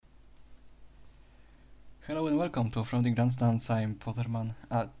Hello and welcome to From the Grandstands. I'm Potterman.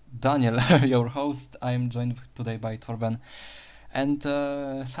 Daniel, your host. I'm joined today by Torben. And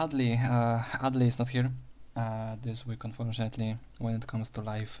sadly, Adley is not here this week, unfortunately. When it comes to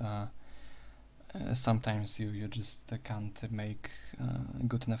life, sometimes you just can't make a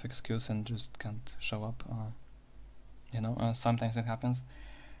good enough excuse and just can't show up. Sometimes it happens.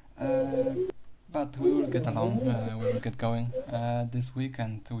 Uh, but we will get along, we will get going this week,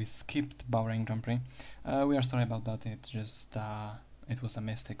 and we skipped Bahrain Grand Prix. We are sorry about that, it was a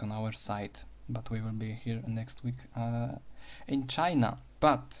mistake on our side, but we will be here next week in China.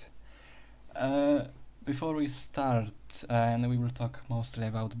 But before we start, and we will talk mostly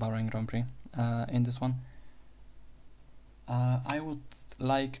about Bahrain Grand Prix in this one, I would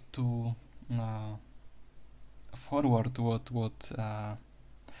like to forward what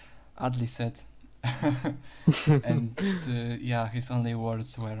Adli said. And his only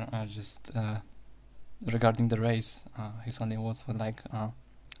words were just regarding the race. His only words were like,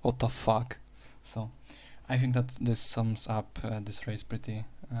 "What the fuck?" So I think that this sums up this race pretty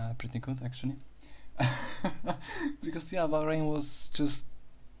good, actually. Because Bahrain was just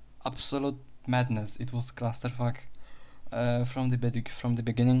absolute madness. It was clusterfuck from the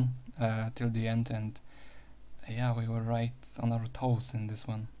beginning till the end, and we were right on our toes in this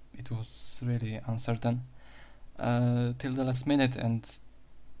one. It was really uncertain till the last minute, and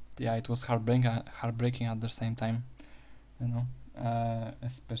it was heartbreaking at the same time,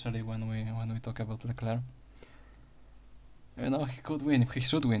 especially when we talk about Leclerc. He could win, he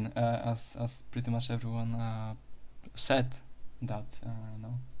should win, as pretty much everyone said that.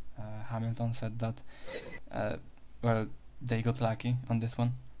 Hamilton said that. They got lucky on this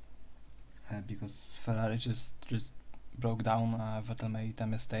one because Ferrari just broke down. Vettel made a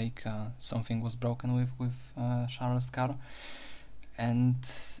mistake. Something was broken with Charles' car, and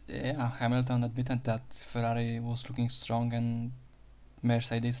Hamilton admitted that Ferrari was looking strong and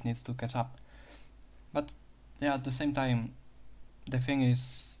Mercedes needs to catch up. But at the same time, the thing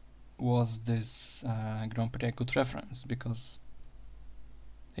is, was this Grand Prix a good reference? Because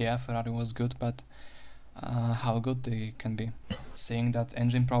Ferrari was good, but how good they can be, seeing that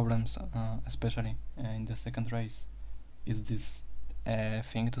engine problems, especially in the second race. Is this a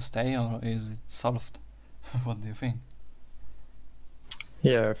thing to stay, or is it solved? What do you think?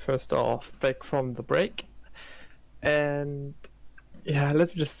 Yeah, first off, back from the break. And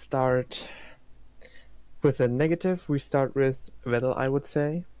let's just start with a negative. We start with Vettel, I would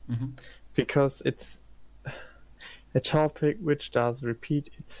say, because it's a topic which does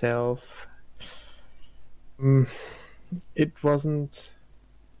repeat itself. It wasn't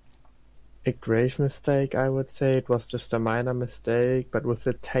a grave mistake, I would say. It was just a minor mistake, but with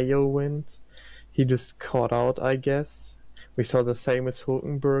the tailwind, he just caught out, I guess. We saw the same with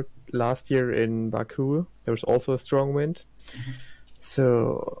Hulkenberg last year in Baku. There was also a strong wind.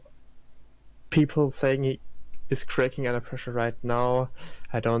 So people saying he is cracking under pressure right now,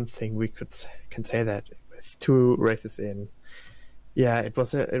 I don't think we can say that with 2 races in. It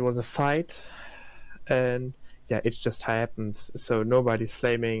was a fight, and it just happens. So nobody's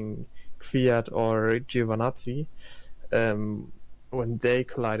flaming Kvyat or Giovinazzi when they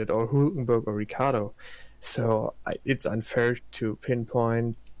collided, or Hulkenberg or Ricciardo. So it's unfair to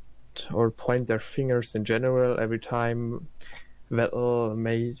pinpoint or point their fingers in general every time Vettel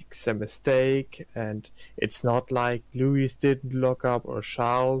makes a mistake, and it's not like Lewis didn't lock up or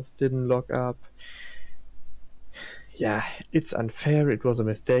Charles didn't lock up. It's unfair. It was a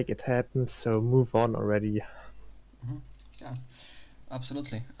mistake. It happens. So move on already. Yeah,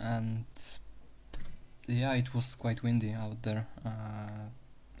 absolutely. And it was quite windy out there.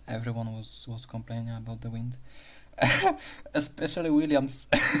 Everyone was complaining about the wind, especially Williams.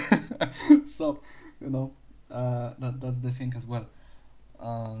 So that's the thing as well.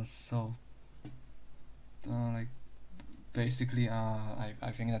 Basically,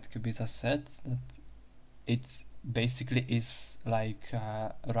 I think that Kubica said that it basically is like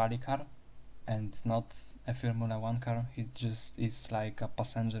a rally car and not a Formula 1 car. He just is like a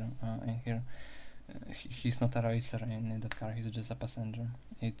passenger in here. He's not a racer in that car, he's just a passenger.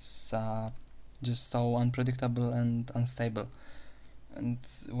 It's just so unpredictable and unstable. And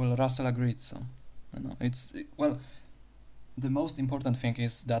Russell agreed, so the most important thing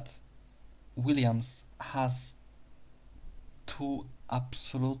is that Williams has 2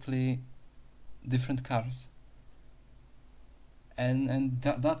 absolutely different cars, and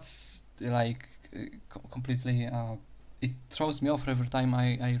that's like completely it throws me off every time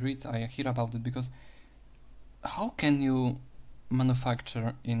I hear about it, because how can you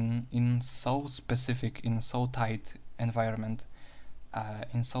manufacture in so specific, in so tight environment,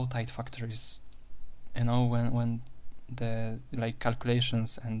 in so tight factories, you know, when the like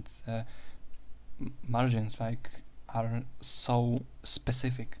calculations and margins like are so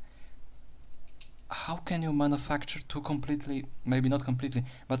specific, how can you manufacture two completely, maybe not completely,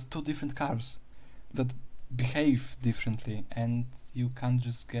 but two different cars that behave differently, and you can't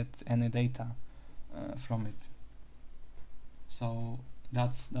just get any data from it? So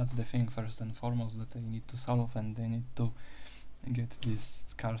that's the thing first and foremost that they need to solve, and they need to get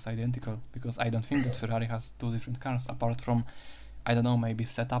these cars identical, because I don't think that Ferrari has two different cars apart from, I don't know, maybe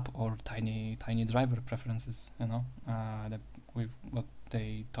setup or tiny driver preferences, you know, with what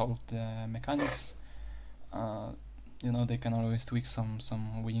they told the mechanics. You know, they can always tweak some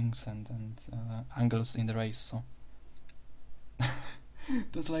wings and angles in the race, so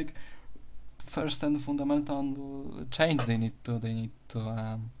that's like first and fundamental change they need to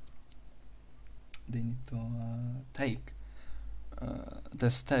take.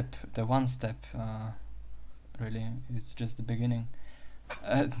 The one step, really, it's just the beginning.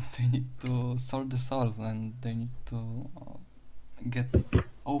 They need to sort this out, and they need to get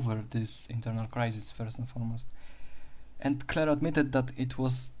over this internal crisis first and foremost. And Claire admitted that it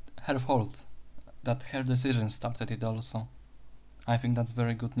was her fault, that her decision started it also. I think that's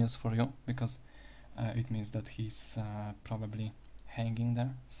very good news for you, because it means that he's probably hanging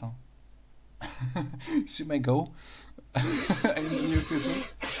there, so she may go in the near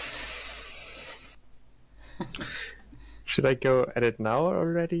future. Should I go at it now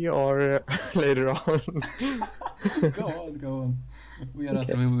already or later on? Go on. We are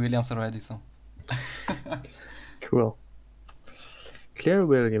Okay. at Williams already, so. Cool. Claire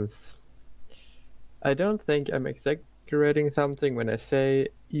Williams. I don't think I'm exaggerating something when I say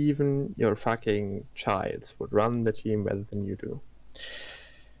even your fucking child would run the team better than you do.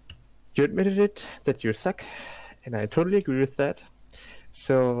 You admitted it, that you suck, and I totally agree with that.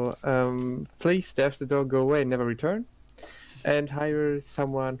 So please stab the dog, go away, and never return, and hire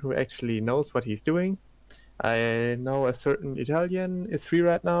someone who actually knows what he's doing. I know a certain Italian is free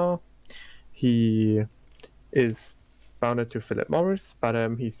right now. He is bounded to Philip Morris, but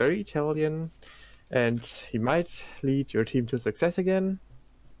he's very Italian, and he might lead your team to success again.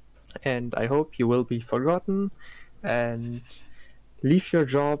 And I hope you will be forgotten and leave your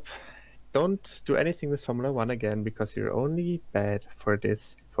job. Don't do anything with Formula One again, because you're only bad for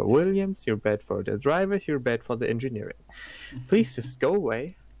this. For Williams, you're bad for the drivers, you're bad for the engineering. Please just go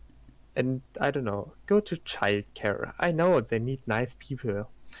away and, I don't know, go to childcare. I know they need nice people,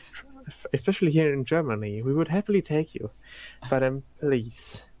 especially here in Germany. We would happily take you. But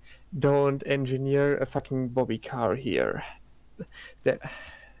please, don't engineer a fucking Bobby car here.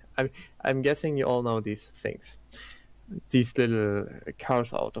 I'm guessing you all know these things. These little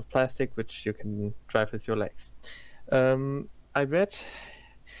cars out of plastic which you can drive with your legs. I bet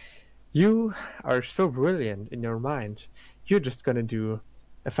you are so brilliant in your mind. You're just gonna do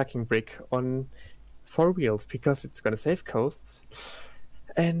a fucking brick on 4 wheels because it's gonna save costs.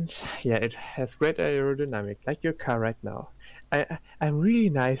 And yeah, it has great aerodynamic, like your car right now. I'm really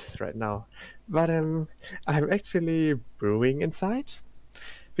nice right now, but I'm actually brewing inside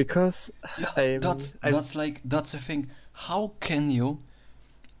because Yeah, that's the thing. How can you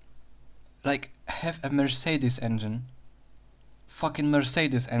like have a Mercedes engine, fucking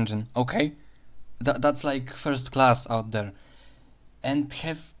Mercedes engine, okay? That's like first class out there, and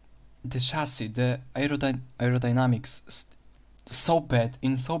have the chassis, the aerodynamics so bad,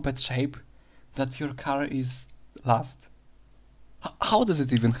 in so bad shape, that your car is last. How does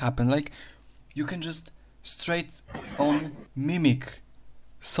it even happen? Like, you can just straight on mimic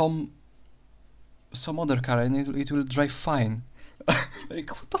some other car and it will drive fine. Like,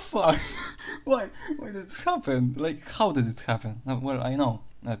 what the fuck? Why did it happen? Like, how did it happen? Well, I know,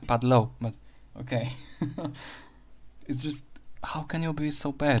 pad low, but okay. It's just, how can you be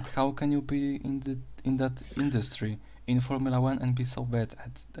so bad? How can you be in that industry, in Formula One, and be so bad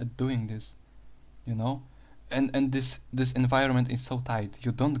at doing this? You know, and this environment is so tight.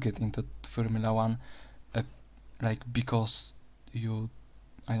 You don't get into Formula One, like because you,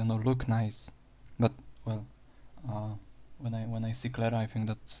 I don't know, look nice. But well, when I see Clara, I think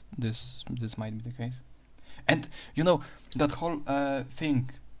that this might be the case. And you know, that whole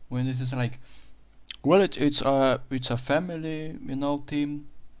thing when this is like, well, it's a family, you know, team.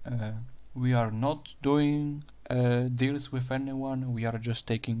 We are not doing deals with anyone. We are just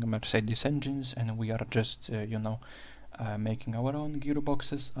taking Mercedes engines, and we are just making our own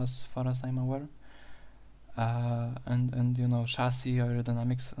gearboxes, as far as I'm aware. And you know, chassis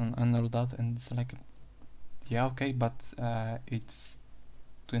aerodynamics and all that, and it's like, yeah, okay, but it's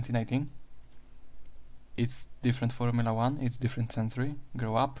 2019. It's different Formula One. It's different century.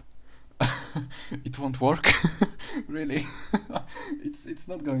 Grow up. it won't work. Really. It's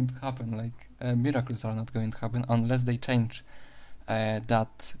not going to happen. Like miracles are not going to happen unless they change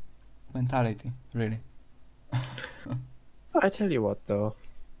that mentality. Really. I tell you what, though.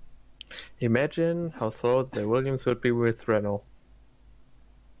 Imagine how slow the Williams would be with Renault.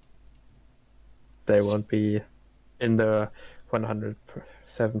 They won't be in the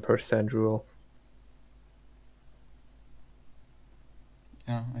 107% rule.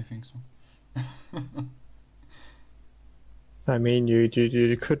 Yeah, I think so. I mean, you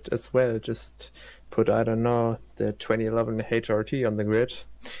could as well just put, I don't know, the 2011 HRT on the grid,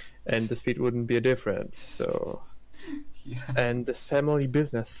 and the speed wouldn't be a difference. So, Yeah. and this family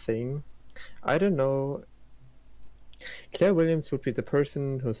business thing, I don't know. Claire Williams would be the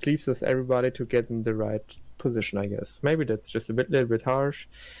person who sleeps with everybody to get in the right position, I guess. Maybe that's just little bit harsh,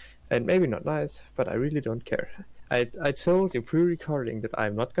 and maybe not nice, but I really don't care. I told you pre-recording that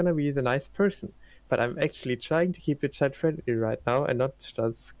I'm not gonna be the nice person, but I'm actually trying to keep it child-friendly right now and not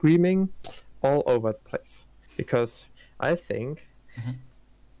start screaming all over the place. Because I think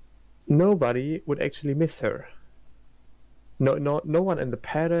nobody would actually miss her. No one in the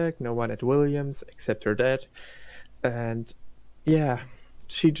paddock, no one at Williams except her dad. And yeah,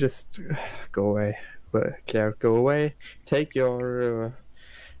 she just go away. Claire, go away. Take your,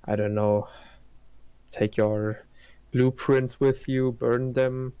 I don't know, take your blueprints with you, burn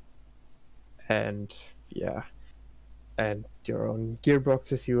them, and yeah, and your own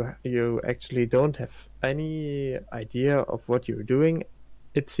gearboxes. You actually don't have any idea of what you're doing.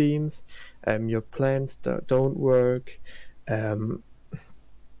 It seems, your plans don't work.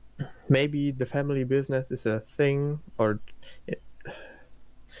 Maybe the family business is a thing, or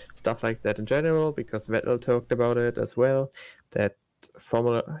stuff like that in general, because Vettel talked about it as well, that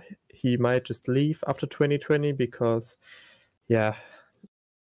Formula he might just leave after 2020 because, yeah,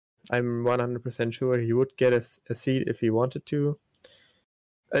 I'm 100% sure he would get a seat if he wanted to.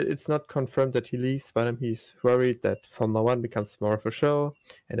 It's not confirmed that he leaves, but he's worried that Formula One becomes more of a show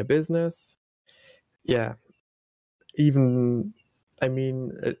and a business. Yeah, even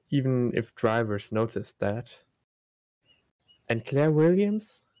if drivers notice that, and Claire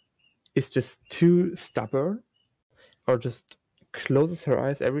Williams is just too stubborn, or just closes her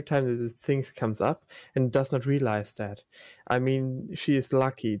eyes every time that things comes up and does not realize that. I mean, she is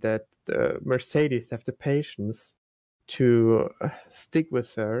lucky that Mercedes have the patience to stick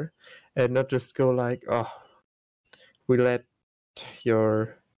with her and not just go like, oh, we let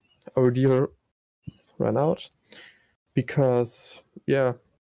your ordeal run out, because yeah,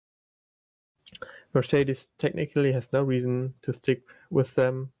 Mercedes technically has no reason to stick with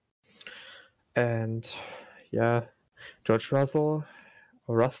them. And yeah, George Russell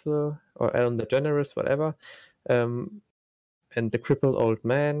or Ellen DeGeneres, whatever, and the crippled old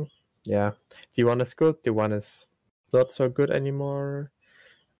man. Yeah, the one is good, the one is not so good anymore.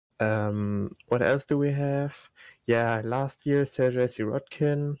 What else do we have? Yeah, last year Sergei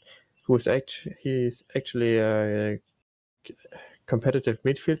Sirotkin, he's actually a competitive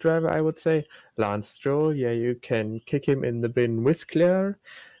midfield driver, I would say. Lance Stroll, yeah, you can kick him in the bin with Claire.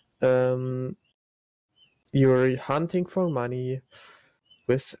 You're hunting for money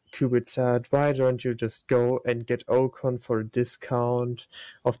with Kubica. Why don't you just go and get Ocon for a discount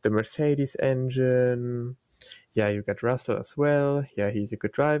of the Mercedes engine? Yeah, you get Russell as well. Yeah, he's a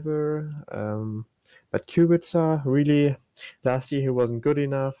good driver. But Kubica, really, last year he wasn't good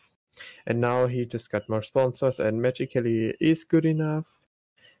enough. And now he just got more sponsors and magically is good enough.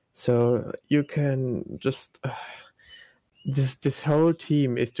 So you can just... This whole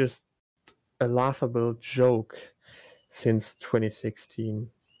team is just a laughable joke since 2016.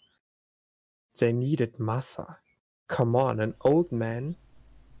 They needed Massa. Come on, an old man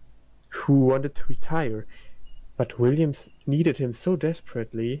who wanted to retire. But Williams needed him so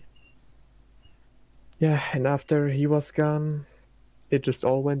desperately. Yeah, and after he was gone, it just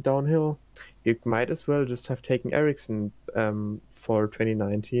all went downhill. You might as well just have taken Ericsson for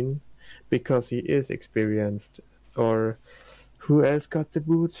 2019, because he is experienced. Or who else got the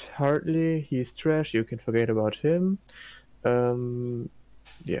boot? Hartley, he's trash, you can forget about him.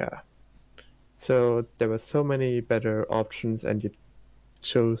 Yeah. So there were so many better options, and you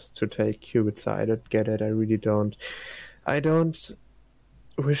chose to take Kubica. I don't get it, I really don't. I don't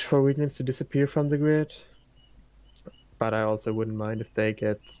wish for Williams to disappear from the grid, but I also wouldn't mind if they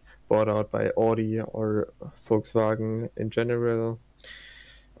get bought out by Audi or Volkswagen in general,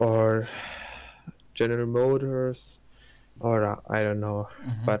 or General Motors, or I don't know.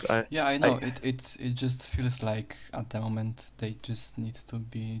 But I know it just feels like at the moment they just need to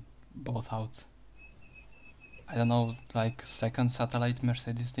be bought out. I don't know, like second satellite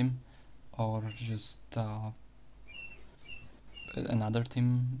Mercedes team, or just another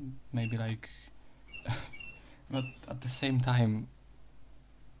team, maybe like. But at the same time,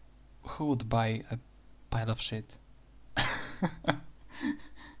 who would buy a pile of shit?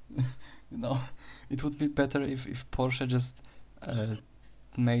 You know, it would be better if Porsche just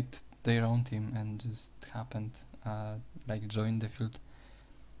made their own team and just happened like join the field.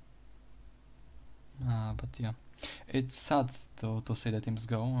 But yeah, it's sad to see the teams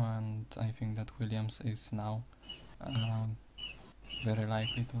go, and I think that Williams is now very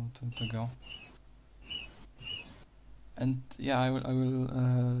likely to go. And yeah, I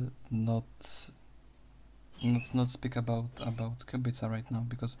will not speak about Kubica right now,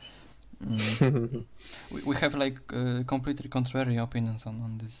 because we have like completely contrary opinions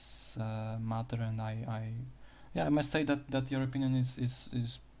on this matter, and I must say that your opinion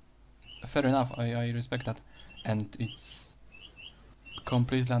is fair enough. I respect that, and it's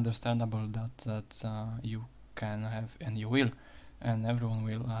completely understandable that you can have, and you will, and everyone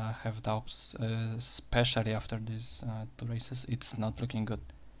will have doubts, especially after these 2 races. It's not looking good,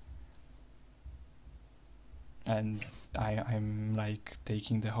 and I'm like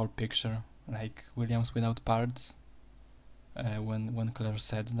taking the whole picture, like Williams without parts. When Claire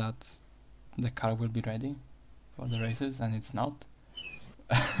said that the car will be ready for the races, and it's not.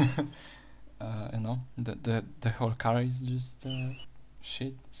 You know, the whole car is just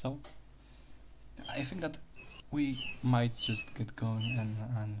shit. So I think that we might just get going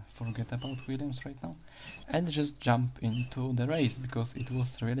and forget about Williams right now, and just jump into the race, because it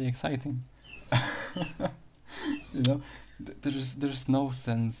was really exciting. You know, there's no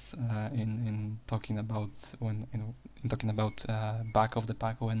sense in talking about back of the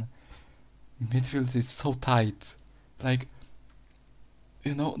pack when midfield is so tight. Like,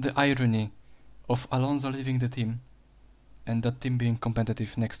 you know, the irony of Alonso leaving the team and that team being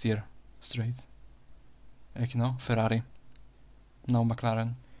competitive next year straight. Like, you know, Ferrari, no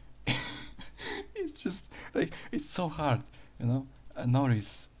McLaren. It's just like, it's so hard, you know.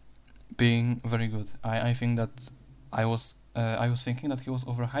 Norris being very good. I think that I was thinking that he was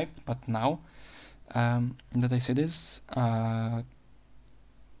overhyped, but now that I see this,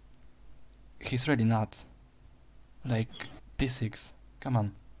 he's really not. Like, P6, come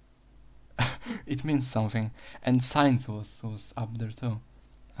on. It means something. And Sainz was up there too.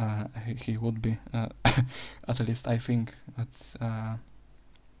 He would be, at least I think. But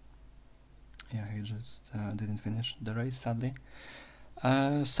yeah, he just didn't finish the race, sadly.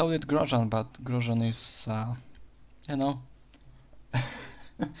 So did Grosjean, but Grosjean is, you know,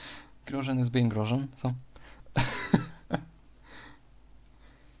 Grosjean is being Grosjean, so.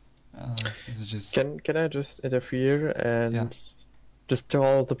 It's just. Can I just interfere and Yeah. just to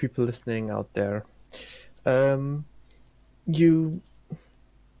all the people listening out there, you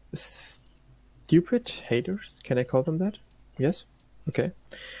stupid haters, can I call them that? Yes? Okay.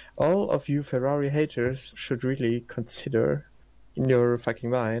 All of you Ferrari haters should really consider in your fucking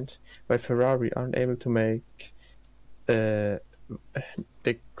mind why Ferrari aren't able to make they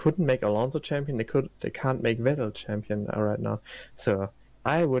couldn't make Alonso champion, they can't make Vettel champion right now. So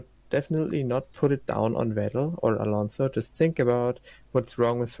I would definitely not put it down on Vettel or Alonso. Just think about what's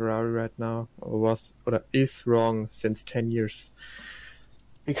wrong with Ferrari right now, or is wrong since 10 years.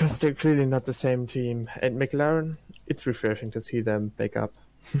 Because they're clearly not the same team. And McLaren, it's refreshing to see them back up.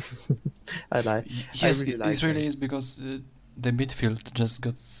 Yes, really it like really them. is, because the midfield just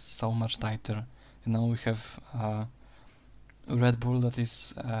got so much tighter. You know, we have Red Bull that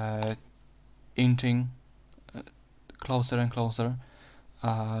is inching closer and closer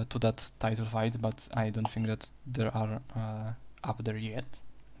to that title fight, but I don't think that they are up there yet.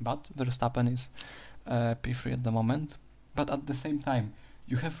 But Verstappen is P3 at the moment. But at the same time,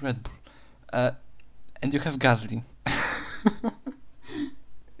 you have Red Bull and you have Gasly.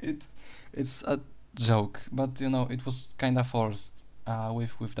 It's a joke, but you know, it was kind of forced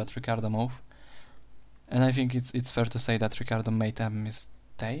with that Ricciardo move, and I think it's fair to say that Ricciardo made a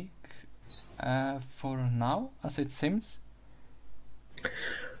mistake for now, as it seems.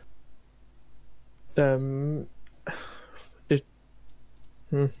 Yeah,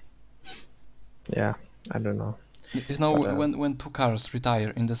 I don't know. You know, But, when 2 cars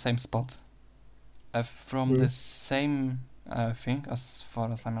retire in the same spot from the same thing, as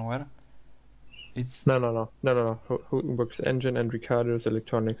far as I'm aware, it's No. Hulkenberg's engine and Ricciardo's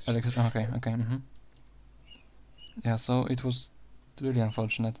electronics. okay. Mm-hmm. Yeah, so it was really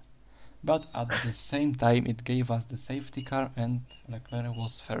unfortunate, but at the same time it gave us the safety car, and Leclerc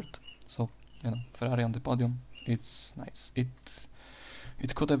was third. So, you know, Ferrari on the podium, it's nice.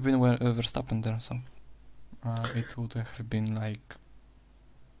 It could have been Verstappen there, so it would have been like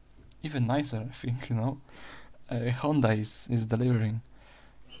even nicer, I think. Honda is delivering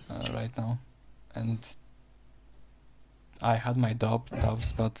right now, and I had my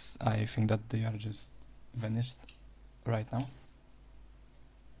doubts, but I think that they are just vanished right now.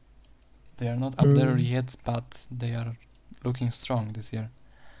 They are not up there yet, but they are looking strong this year.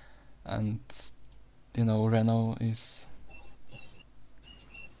 And Renault is...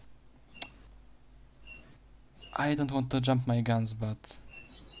 I don't want to jump my guns, but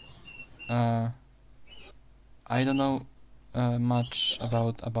I don't know much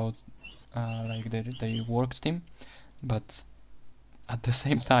about like their works team, but at the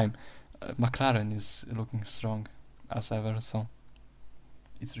same time, McLaren is looking strong as ever. So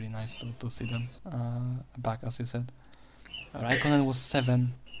it's really nice to see them back, as you said. Raikkonen was 7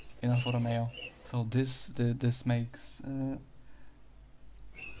 in Alfa Romeo, so this makes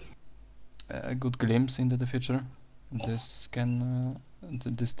a good glimpse into the future. This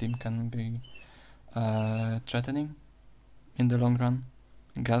team can be threatening in the long run.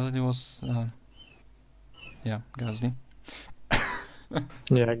 Gasly was Gasly.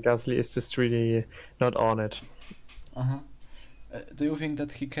 Yeah, Gasly is just really not on it. Do you think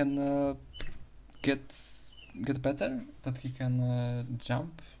that he can get better? That he can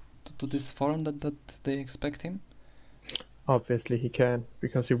jump to this form that they expect him? Obviously he can,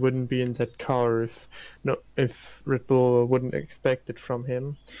 because he wouldn't be in that car if Red Bull wouldn't expect it from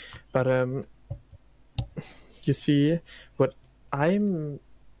him. But you see, what I'm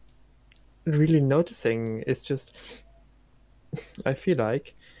really noticing is just, I feel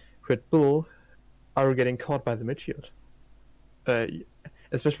like Red Bull are getting caught by the midfield,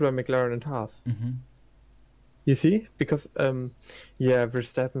 especially by McLaren and Haas. Mm-hmm. You see, because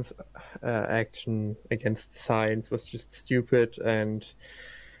Verstappen's action against Sainz was just stupid, and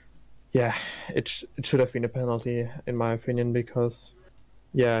yeah, it should have been a penalty in my opinion, because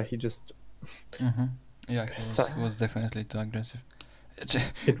he just he was definitely too aggressive.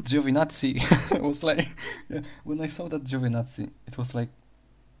 Giovinazzi was like, when I saw that Giovinazzi, it was like,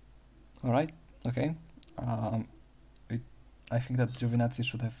 all right, okay. I think that Giovinazzi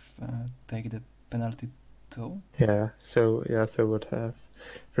should have taken the penalty too. So would have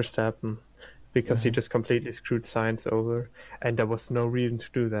Verstappen, because he just completely screwed Sainz over, and there was no reason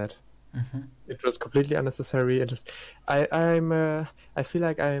to do that. It was completely unnecessary. I feel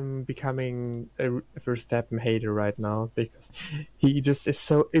like I'm becoming a Verstappen hater right now, because he just is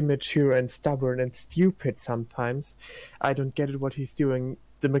so immature and stubborn and stupid sometimes. I don't get it what he's doing.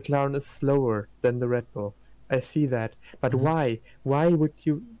 The McLaren is slower than the Red Bull. I see that. But why? Why would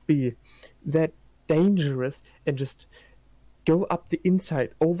you be that dangerous and just go up the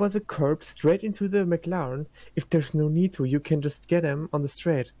inside over the curb straight into the McLaren if there's no need to? You can just get him on the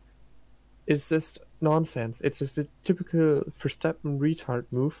straight. It's just nonsense. It's just a typical Verstappen retard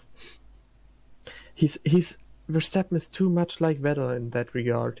move. Verstappen is too much like Vettel in that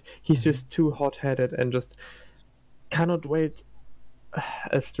regard. He's just too hot-headed and just cannot wait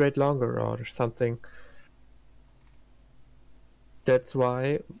a straight longer or something. That's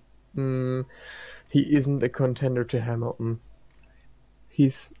why he isn't a contender to Hamilton.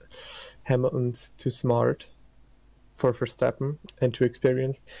 Hamilton's too smart for Verstappen and too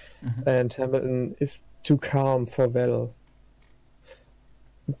experienced, and Hamilton is too calm for Vettel.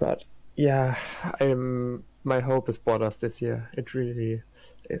 But yeah, my hope is Bottas this year. It really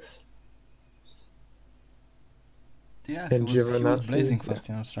is. Yeah, he was blazing fast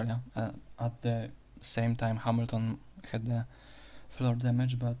in Australia. At the same time, Hamilton had the floor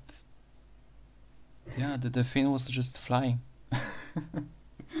damage, but yeah, the Finn was just flying.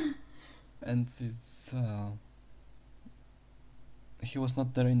 And it's he was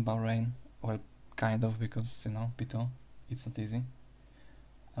not there in Bahrain. Well, kind of, because P2, it's not easy,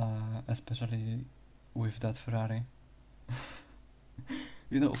 especially with that Ferrari.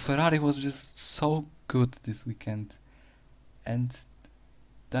 Ferrari was just so good this weekend, and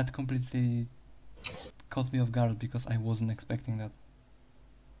that completely caught me off guard, because I wasn't expecting that.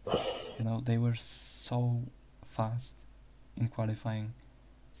 They were so fast in qualifying,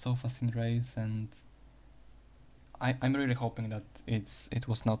 so fast in race, and I'm really hoping that it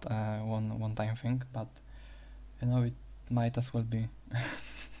was not a one-time thing, but it might as well be.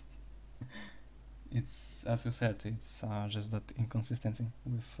 It's, as you said, it's just that inconsistency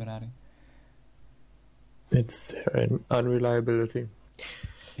with Ferrari. It's unreliability.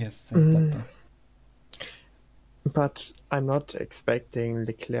 Yes, it's that too. But I'm not expecting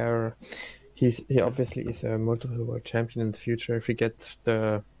Leclerc. He obviously is a multiple world champion in the future if he gets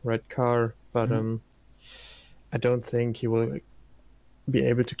the red car, but I don't think he will be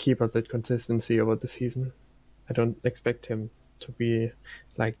able to keep up that consistency over the season. I don't expect him to be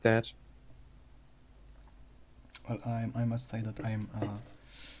like that. Well, I must say that I'm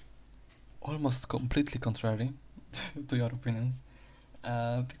almost completely contrary to your opinions,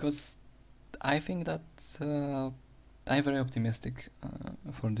 because I think that I'm very optimistic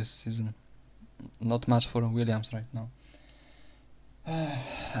for this season. Not much for Williams right now,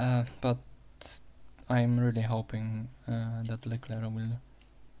 but I'm really hoping that Leclerc will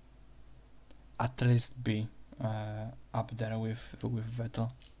at least be up there with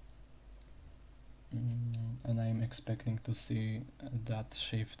Vettel. And I'm expecting to see that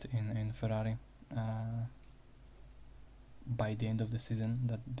shift in Ferrari by the end of the season,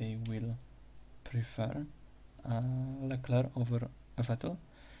 that they will prefer Leclerc over Vettel.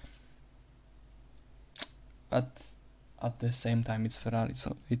 But at the same time, it's Ferrari,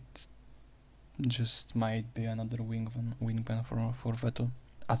 so it just might be another wing ban for Vettel,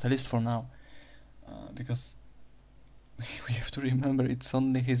 at least for now, because we have to remember it's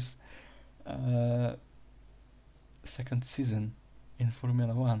only his second season in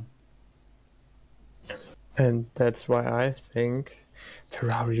Formula 1. And that's why I think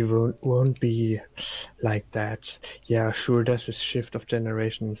Ferrari won't be like that. Yeah, sure, there's a shift of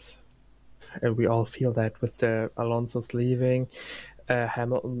generations. And we all feel that with the Alonso's leaving.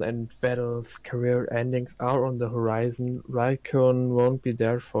 Hamilton and Vettel's career endings are on the horizon. Raikkonen won't be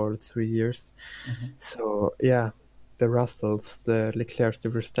there for 3 years. So, yeah, the Russells, the Leclercs, the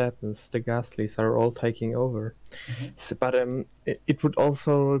Verstappens, the Gaslys are all taking over. So, but it would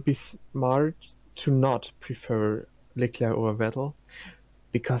also be smart to not prefer Leclerc over Vettel,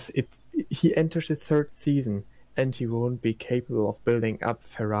 because he enters his third season and he won't be capable of building up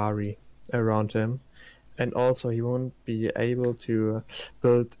Ferrari around him, and also he won't be able to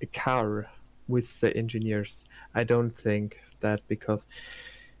build a car with the engineers. I don't think that, because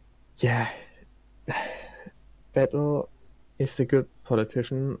Vettel is a good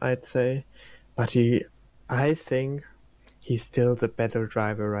politician, I'd say, but I think he's still the better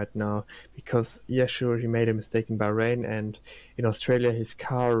driver right now, because sure, he made a mistake in Bahrain, and in Australia his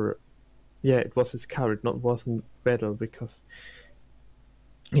car, it was his car, it wasn't Vettel, because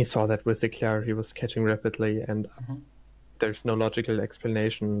he saw that with Leclerc he was catching rapidly, and there's no logical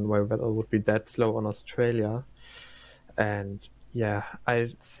explanation why Vettel would be that slow on Australia. And I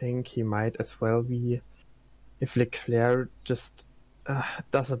think he might as well be, if Leclerc just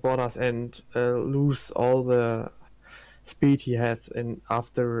does a Bottas and lose all the speed he has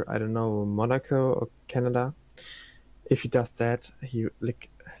after, I don't know, Monaco or Canada. If he does that,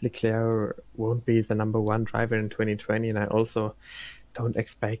 Leclerc won't be the number one driver in 2020, and I also don't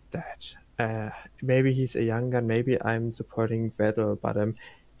expect that. Maybe he's a young gun, maybe I'm supporting Vettel, but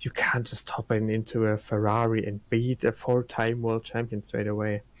you can't just hop into a Ferrari and beat a 4-time world champion straight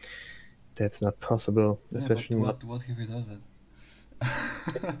away. That's not possible, especially but what if he does that?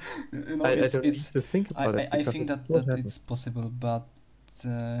 I don't need to think about it. I think that it's possible, but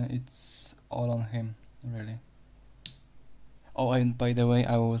it's all on him, really. Oh, and by the way,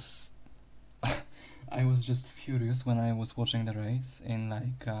 I was just furious when I was watching the race in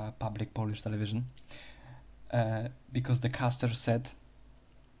public Polish television, because the caster said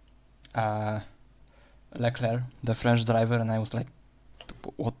Leclerc, the French driver, and I was like,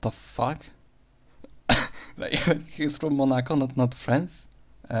 what the fuck? Like, he's from Monaco, not France.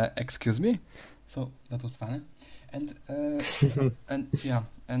 Excuse me. So that was funny, and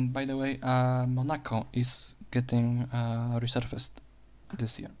and by the way, Monaco is getting resurfaced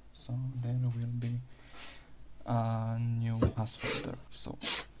this year, so there will be new asphalt there. So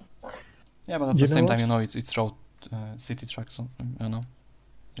but at the same time, it's road city track, so you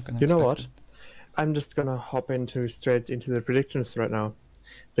can. You know what? I'm just gonna hop straight into the predictions right now,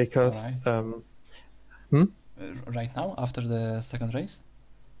 because right now, after the second race?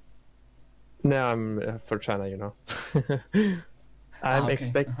 No, I'm for China,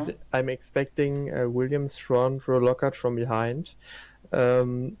 I'm expecting Williams front row lockout from behind.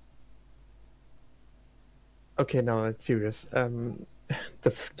 Okay, now it's serious. The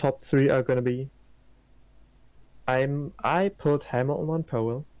top three are gonna be. I put Hamilton on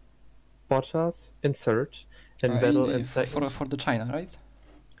pole, Bottas in third, and Vettel in second. For the China, right?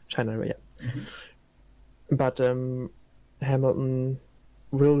 China, yeah. But Hamilton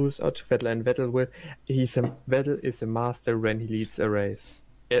will lose out to Vettel, and Vettel is a master when he leads a race,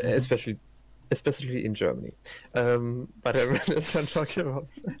 especially in Germany. But let's not talk about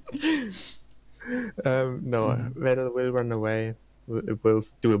that. Vettel will run away. Will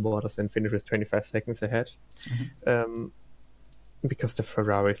do a Bottas and finish with 25 seconds ahead, because the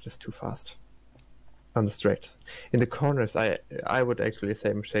Ferrari is just too fast on the straights. In the corners, I would actually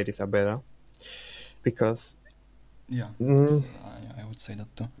say Mercedes are better, because Yeah, Mm, I would say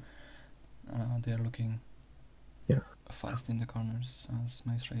that too. They're looking Yeah. fast in the corners as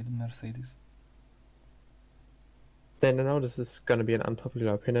Mercedes. then I know this is gonna be an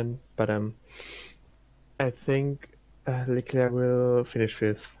unpopular opinion, but I think Leclerc will finish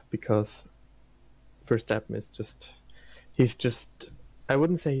fifth because Verstappen is he's just I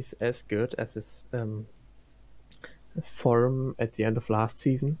wouldn't say he's as good as his form at the end of last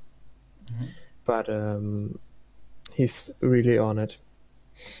season, Mhm. but he's really on it.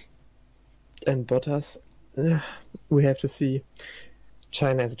 And Bottas, we have to see.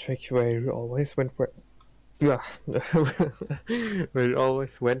 China is a track where he always went well. Yeah, where it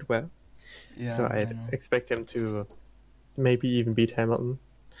always went well. Yeah, So I I'd know. expect him to maybe even beat Hamilton.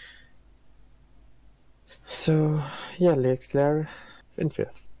 So yeah, Leclerc in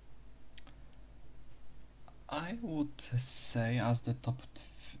fifth. I would say as the top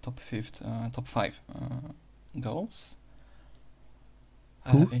five goes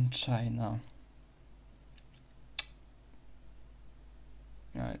Who? in China.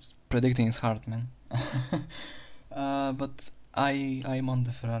 Yeah, it's predicting is hard, man. But I'm on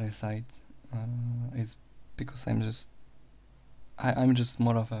the Ferrari side. It's because I'm just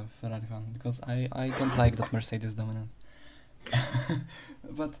more of a Ferrari fan because I don't like that Mercedes dominance.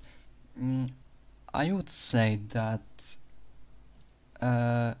 But I would say that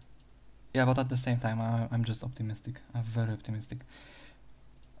yeah, but at the same time I'm just optimistic. I'm very optimistic.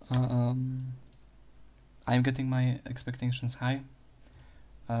 I'm getting my expectations high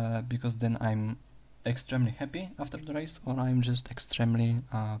because then I'm extremely happy after the race, or I'm just extremely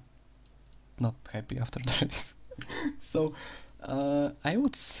not happy after the race. So I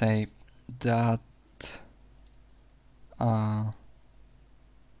would say that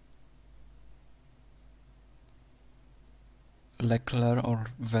Leclerc or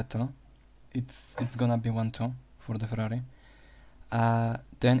Vettel, it's gonna be 1-2 for the Ferrari.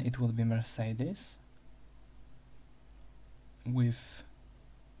 Then it will be Mercedes with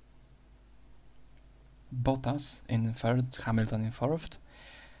Bottas in third, Hamilton in fourth,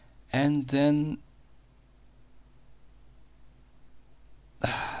 and then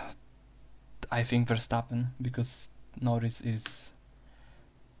I think Verstappen, because Norris he's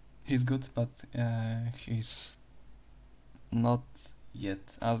good, but he's not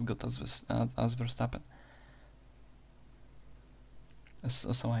yet as good as Verstappen.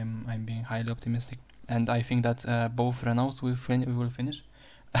 So I'm being highly optimistic, and I think that both Renaults will finish.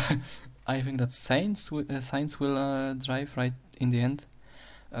 I think that Sainz will drive right in the end,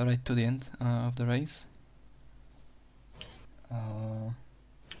 right to the end of the race.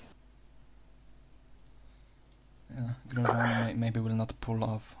 Yeah, Grosjean maybe will not pull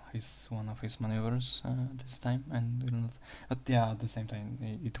off one of his maneuvers this time, and will not. But yeah, at the same time,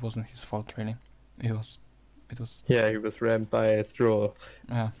 it wasn't his fault really. It was. Yeah, he was rammed by Stroll.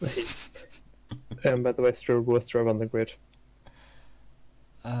 Yeah. By the way, Stroll was drive on the grid.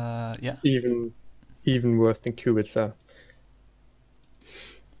 Yeah. Even worse than Kubica.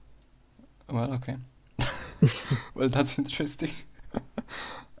 Well, okay. Well, that's interesting.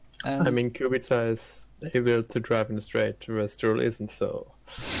 I mean, Kubica is able to drive in the straight, whereas Stroll isn't. So,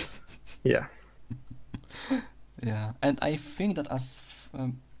 yeah. Yeah, and I think that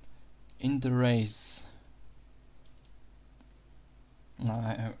in the race, no,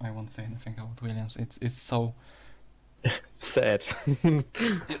 I won't say anything about Williams. It's so Sad.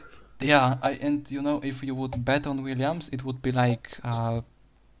 yeah. And if you would bet on Williams, it would be like high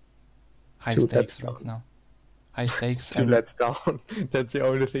 2 stakes laps right down. now. High stakes. 2 laps down. That's the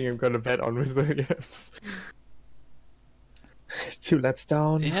only thing I'm gonna bet on with Williams. 2 laps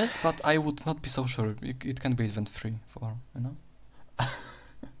down. Yes, but I would not be so sure. It can be even 3, 4,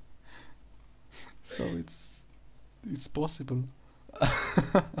 So it's possible.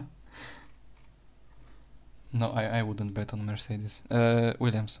 No, I wouldn't bet on Mercedes.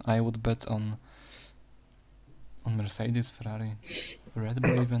 Williams. I would bet on Mercedes, Ferrari, Red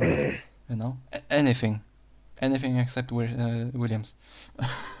Bull even, anything except Williams.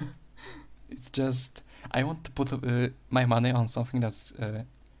 It's just I want to put my money on something that's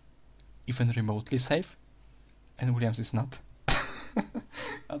even remotely safe, and Williams is not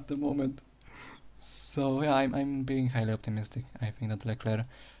at the moment. So yeah, I'm being highly optimistic. I think that Leclerc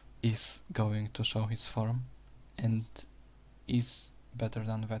is going to show his form and is better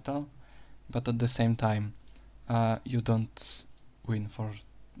than Vettel, but at the same time, you don't win for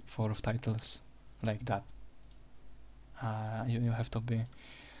 4 titles like that. You have to be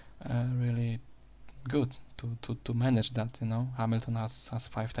really good to manage that. Hamilton has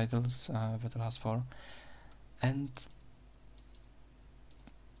 5 titles, Vettel has 4, and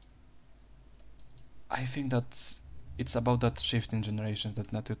I think that it's about that shift in generations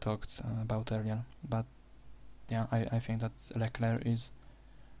that you talked about earlier. But yeah, I think that Leclerc is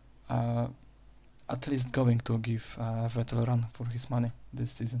at least going to give Vettel a run for his money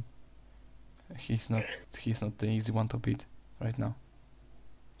this season. He's not the easy one to beat right now.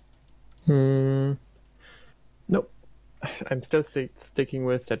 No, I'm still sticking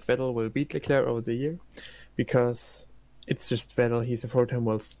with that Vettel will beat Leclerc over the year, because it's just Vettel. He's a 4-time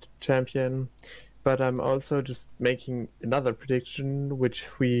world champion. But I'm also just making another prediction,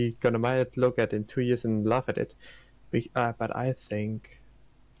 which we might look at in 2 years and laugh at it. But I think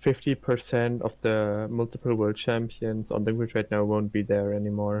 50% of the multiple world champions on the grid right now won't be there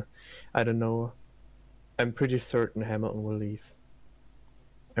anymore. I don't know. I'm pretty certain Hamilton will leave.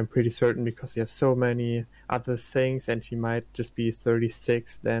 I'm pretty certain, because he has so many other things, and he might just be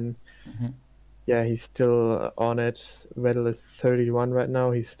 36 then. Mm-hmm. Yeah, he's still on it. Vettel is 31 right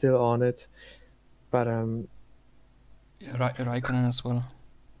now. He's still on it. But yeah, Raikkonen as well.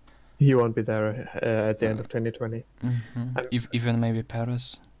 He won't be there at the end of 2020. Mm-hmm. Even maybe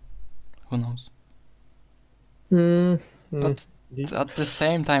Perez. Who knows? But at the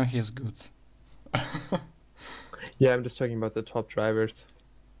same time, he's good. Yeah, I'm just talking about the top drivers.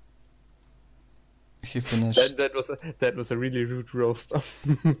 He finished. That was a really rude roast.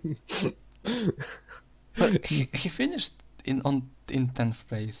 But he finished in 10th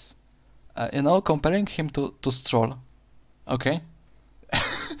place. Comparing him to Stroll, okay?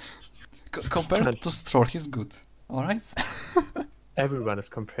 Compared to Stroll, he's good. All right. Everyone is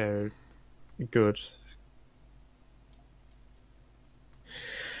compared good.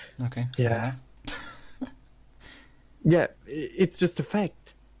 Okay. Yeah. Yeah, it's just a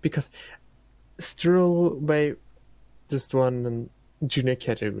fact, because Stroll just won junior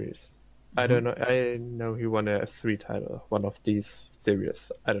categories. Mm-hmm. I don't know. I know he won a F3 title, one of these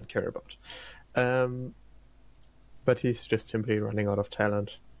series. I don't care about. But he's just simply running out of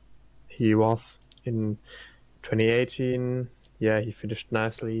talent. He was in 2018. Yeah, he finished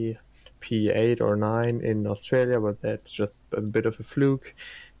nicely, P8 or 9 in Australia, but that's just a bit of a fluke.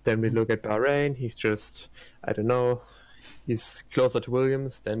 Then we look at Bahrain. He's just, I don't know, he's closer to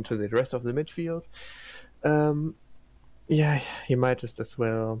Williams than to the rest of the midfield. Yeah, he might just as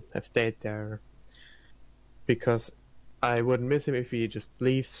well have stayed there, because I wouldn't miss him if he just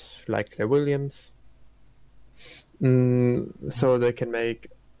leaves like Claire Williams. So they can make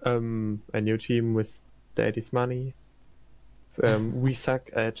a new team with daddy's money. We suck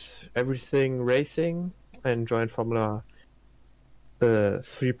at everything racing and join Formula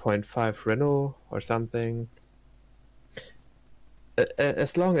 3.5 Renault or something.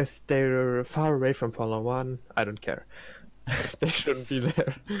 As long as they're far away from Formula 1, I don't care. They shouldn't be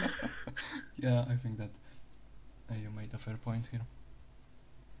there. Yeah, I think that you made a fair point here.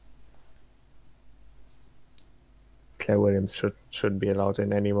 Claire Williams shouldn't be allowed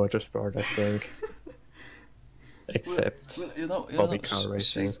in any motorsport, I think. Except Bobby car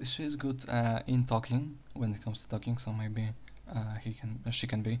racing. She's good in talking when it comes to talking, so maybe she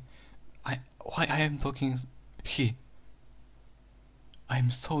can be. Why I am talking he?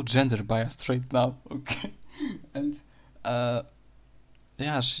 I'm so gender biased right now, okay? And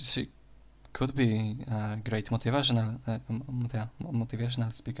yeah, she could be a great motivational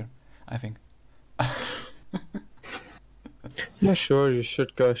speaker, I think. Yeah, sure. She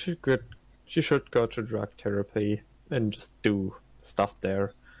should go to drug therapy and just do stuff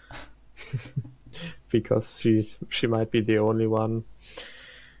there, because she might be the only one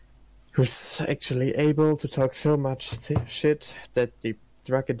who's actually able to talk so much shit that the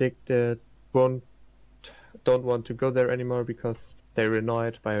drug addicted don't want to go there anymore because they're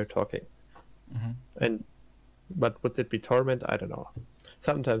annoyed by her talking. Mm-hmm. But would it be torment? I don't know.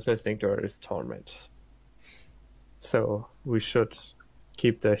 Sometimes listening to her is torment. So we should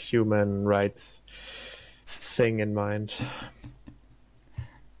keep the human rights thing in mind.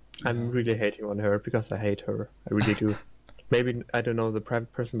 I'm really hating on her because I hate her. I really do. Maybe I don't know the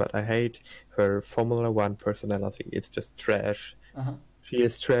private person, but I hate her Formula 1 personality. It's just trash. Uh-huh. She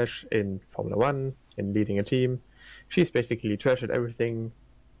is trash in Formula 1, in leading a team. She's basically trash at everything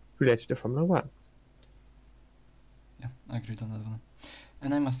related to Formula 1. Yeah, I agree on that one.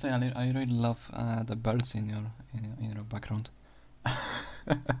 And I must say, I really love the birds in your background.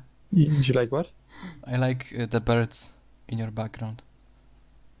 Did you like what? I like the birds in your background.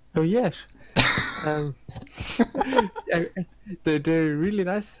 Oh yes. They're really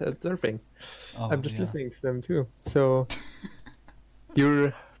nice at chirping. I'm just listening to them too. So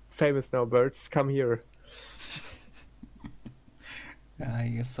you're famous now, birds. Come here. Yeah, I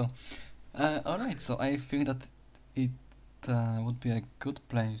guess so. Alright, so I think that it would be a good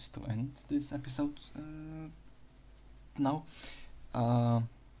place to end this episode. now.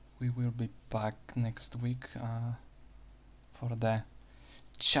 We will be back next week for the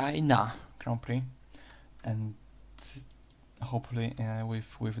China Grand Prix, and hopefully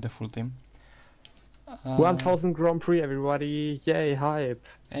with the full team. 1000 Grand Prix, everybody! Yay, hype!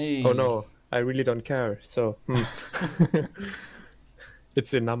 Hey. Oh no, I really don't care. So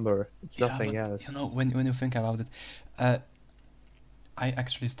it's a number. It's nothing else. You know, when you think about it, I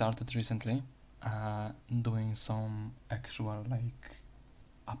actually started recently doing some actual, like,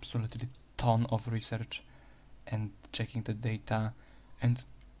 absolutely ton of research and checking the data and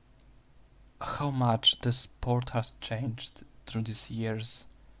how much the sport has changed through these years.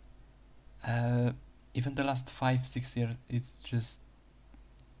 Even the last 5-6 years, it's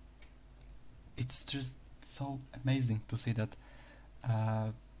just so amazing to see that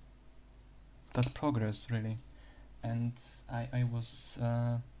that progress, really. And I was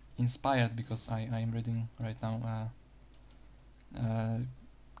inspired because I am reading right now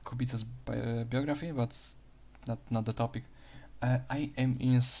Kubica's biography, but not the topic. I am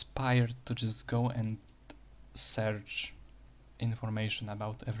inspired to just go and search information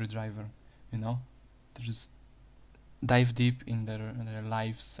about every driver, you know, to just dive deep in their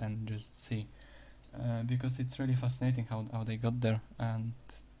lives and just see, because it's really fascinating how they got there, and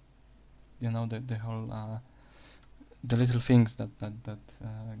you know, the whole the little things that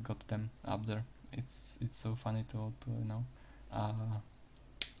got them up there. It's so funny to you know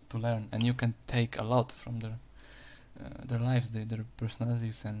to learn, and you can take a lot from their lives, their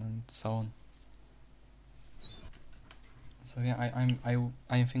personalities, and so on. So yeah,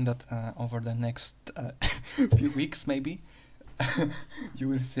 I think that over the next few weeks maybe you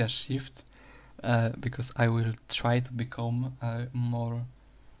will see a shift, because I will try to become more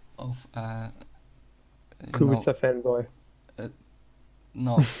of Kubica fanboy.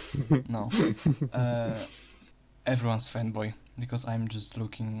 No, no, everyone's fanboy, because I'm just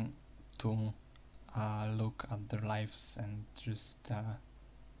looking to look at their lives and just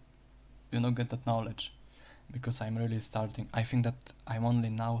you know, get that knowledge, because I'm really starting. I think that I'm only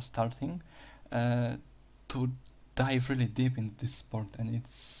now starting to dive really deep into this sport, and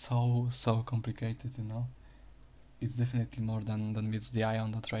it's so complicated, you know. It's definitely more than meets the eye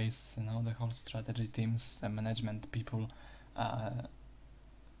on that race, you know, the whole strategy, teams, management, people,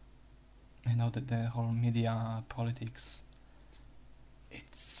 you know, the whole media, politics.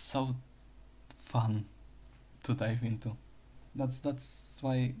 It's so fun to dive into. That's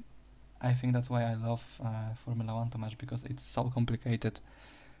why I think that's why I love Formula 1 too much, because it's so complicated.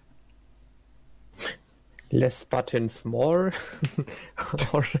 Less buttons, more?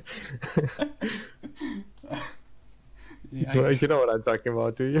 Or Yeah, you know what I'm talking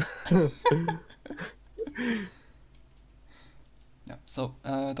about, do you? yeah. So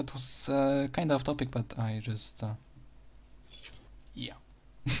that was kind of topic, but I just yeah.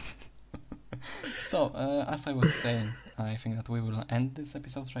 So as I was saying, I think that we will end this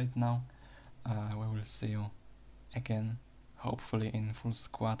episode right now. We will see you again, hopefully in full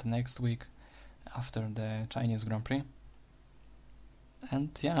squad next week after the Chinese Grand Prix. And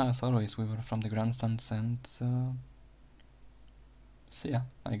yeah, as always, we were from the grandstands, and see ya,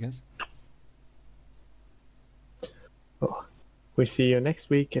 I guess. Oh, we see you next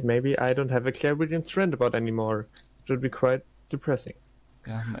week, and maybe I don't have a Claire Williams friend about anymore. It would be quite depressing.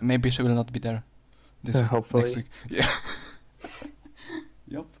 Yeah, maybe she will not be there this week. Hopefully. Next week. Yeah.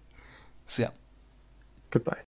 Yep. See ya. Goodbye.